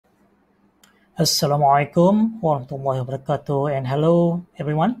Assalamualaikum warahmatullahi wabarakatuh, and hello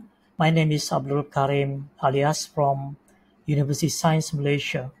everyone. My name is Abdul Karim alias from University Science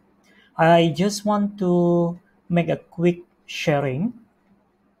Malaysia. I just want to make a quick sharing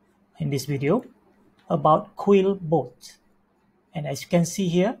in this video about Quillbot. And as you can see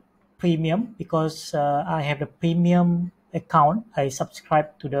here, premium, because I have the premium account. I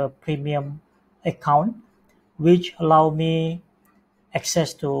subscribe to the premium account, which allow me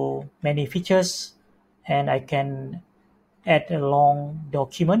access to many features, and I can add a long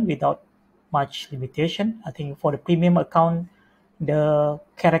document without much limitation. I think for the premium account, the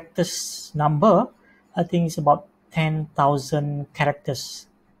characters number, I think it's about 10,000 characters.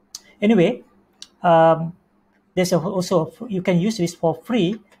 Anyway, um, there's also you can use this for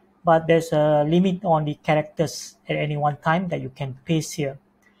free, but there's a limit on the characters at any one time that you can paste here.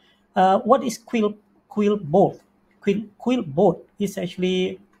 What is Quillbot? Quillbot is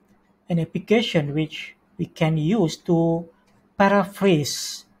actually an application which we can use to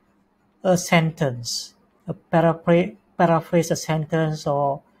paraphrase a sentence, paraphrase a sentence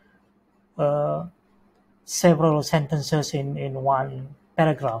or uh, several sentences in one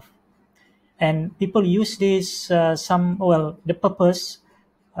paragraph. And people use this the purpose,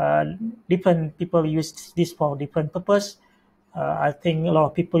 uh, different people use this for different purpose. I think a lot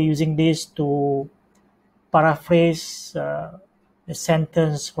of people using this to paraphrase the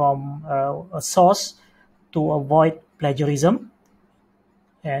sentence from a source to avoid plagiarism,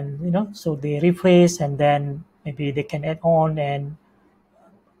 and so they rephrase and then maybe they can add on and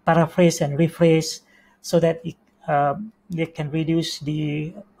paraphrase and rephrase so that they can reduce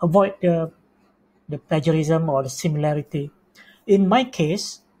the avoid the plagiarism or the similarity. In my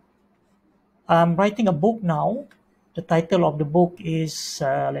case, I'm writing a book now. The title of the book is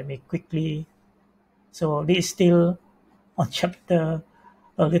let me quickly. So this is still on chapter.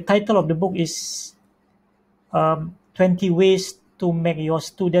 The title of the book is 20 Ways to Make Your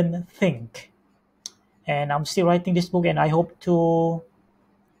Student Think. And I'm still writing this book, and I hope to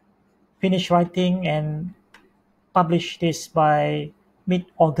finish writing and publish this by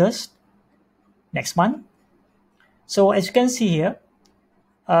mid-August next month. So as you can see here,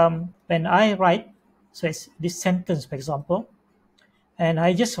 when I write, so it's this sentence, for example, and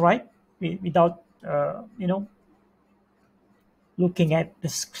I just write without, looking at the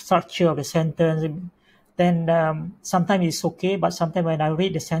structure of the sentence, then sometimes it's okay, but sometimes when I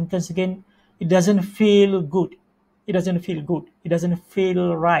read the sentence again, it doesn't feel good. It doesn't feel good. It doesn't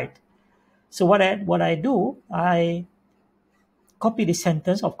feel right. So what I do, I copy the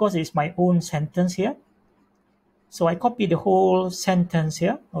sentence. Of course, it's my own sentence here. So I copy the whole sentence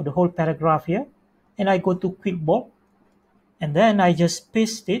here, or the whole paragraph here, and I go to Quillbot, and then I just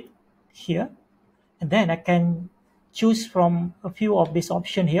paste it here, and then I can choose from a few of this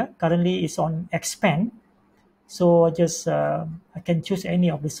option here. Currently it's on expand, so I can choose any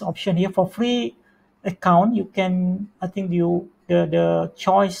of this option here. For free account, you can, I think the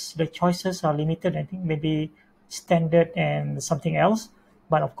choices are limited. I think maybe standard and something else,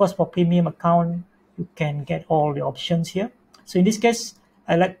 but of course for premium account you can get all the options here. So in this case,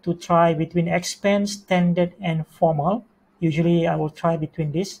 I like to try between expand, standard, and formal. Usually I will try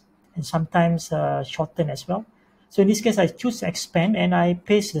between this, and sometimes shorten as well. So in this case, I choose expand and I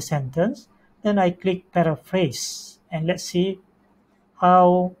paste the sentence. Then I click paraphrase, and let's see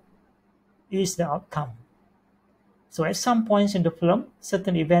how is the outcome. So at some points in the film,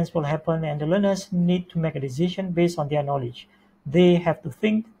 certain events will happen and the learners need to make a decision based on their knowledge. They have to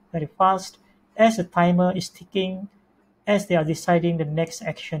think very fast as the timer is ticking, as they are deciding the next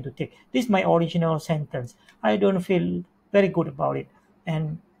action to take. This is my original sentence. I don't feel very good about it.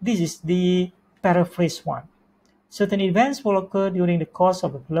 And this is the paraphrase one. Certain events will occur during the course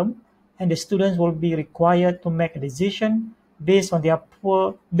of the film, and the students will be required to make a decision based on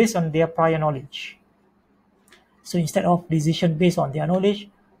their prior knowledge. So instead of decision based on their knowledge,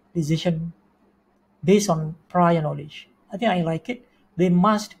 decision based on prior knowledge. I think I like it. They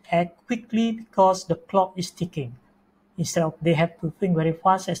must act quickly because the clock is ticking. Instead of they have to think very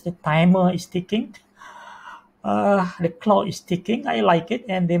fast as the timer is ticking. The clock is ticking. I like it,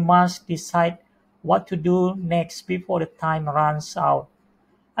 and they must decide what to do next before the time runs out.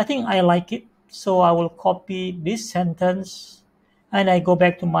 I think I like it, so I will copy this sentence, and I go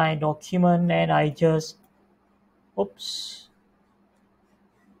back to my document, and I just, oops,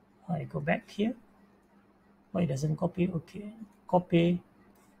 I go back here. Why it doesn't copy? Okay, copy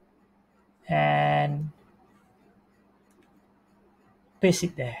and paste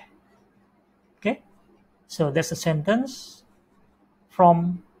it there. Okay, so that's a sentence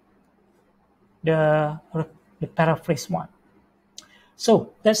from the paraphrase one.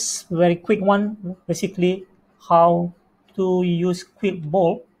 So that's very quick one. Basically, how to use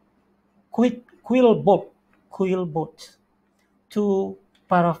Quillbot, Quillbot to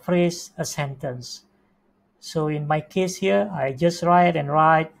paraphrase a sentence. So in my case here, I just write and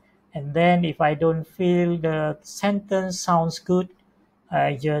write, and then if I don't feel the sentence sounds good,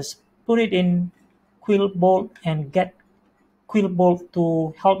 I just put it in Quillbot and get Quillbot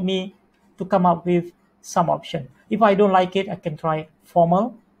to help me to come up with some option. If I don't like it, I can try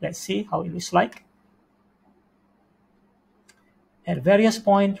formal. Let's see how it looks like. At various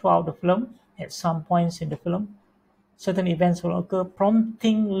points throughout the film, at some points in the film, certain events will occur,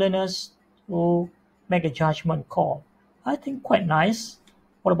 prompting learners to make a judgment call. I think quite nice.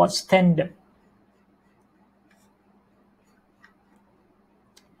 What about standard?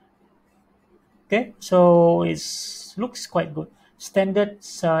 Okay, so it looks quite good.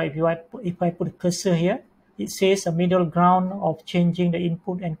 Standards, if I put a cursor here, it says a middle ground of changing the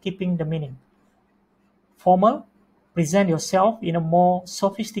input and keeping the meaning. Formal, present yourself in a more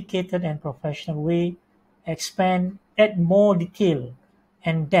sophisticated and professional way. Expand, add more detail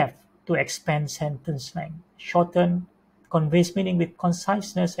and depth to expand sentence length. Shorten, conveys meaning with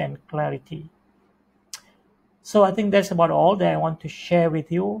conciseness and clarity. So I think that's about all that I want to share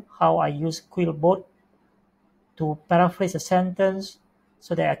with you, how I use Quillbot to paraphrase a sentence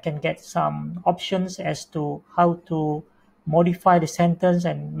so that I can get some options as to how to modify the sentence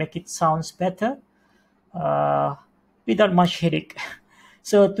and make it sounds better uh, without much headache.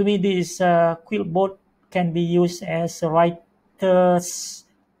 So to me, this Quillbot can be used as a writer's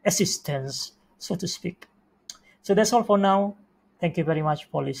assistance, so to speak. So that's all for now. Thank you very much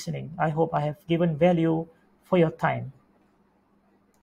for listening. I hope I have given value for your time.